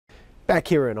Back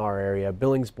here in our area,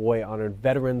 Billings boy honored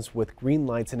veterans with green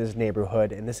lights in his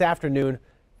neighborhood, and this afternoon,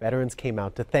 veterans came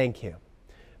out to thank him.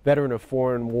 Veteran of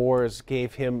foreign wars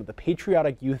gave him the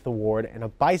Patriotic Youth Award and a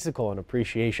bicycle in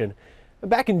appreciation.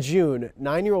 Back in June,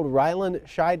 9-year-old Ryland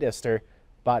Scheidister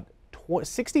bought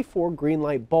 64 green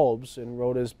light bulbs and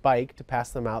rode his bike to pass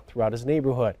them out throughout his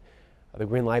neighborhood. The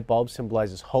green light bulb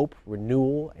symbolizes hope,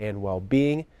 renewal, and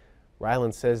well-being.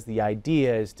 Ryland says the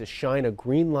idea is to shine a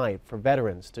green light for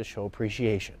veterans to show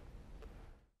appreciation.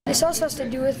 This also has to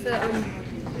do with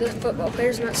the football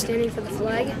players not standing for the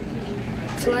flag.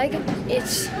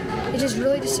 It's just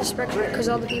really disrespectful because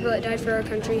all the people that died for our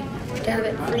country to have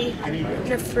it free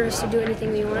enough for us to do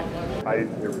anything we want.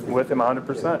 I'm with him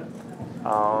 100%.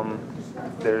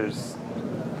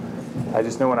 I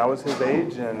just know when I was his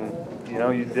age, and you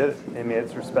know, you did it. I mean,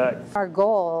 it's respect. Our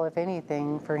goal, if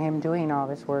anything, for him doing all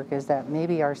this work is that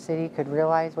maybe our city could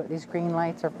realize what these green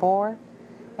lights are for,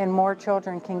 and more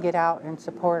children can get out and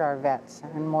support our vets,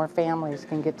 and more families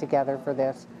can get together for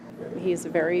this. He's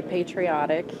very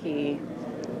patriotic.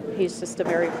 He's just a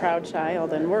very proud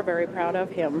child, and we're very proud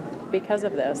of him because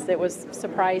of this. It was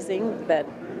surprising that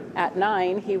at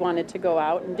 9 he wanted to go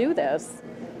out and do this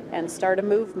and start a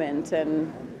movement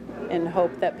and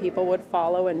hope that people would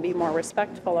follow and be more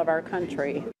respectful of our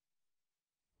country.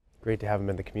 Great to have him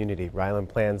in the community. Ryland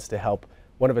plans to help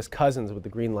one of his cousins with the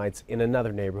green lights in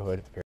another neighborhood.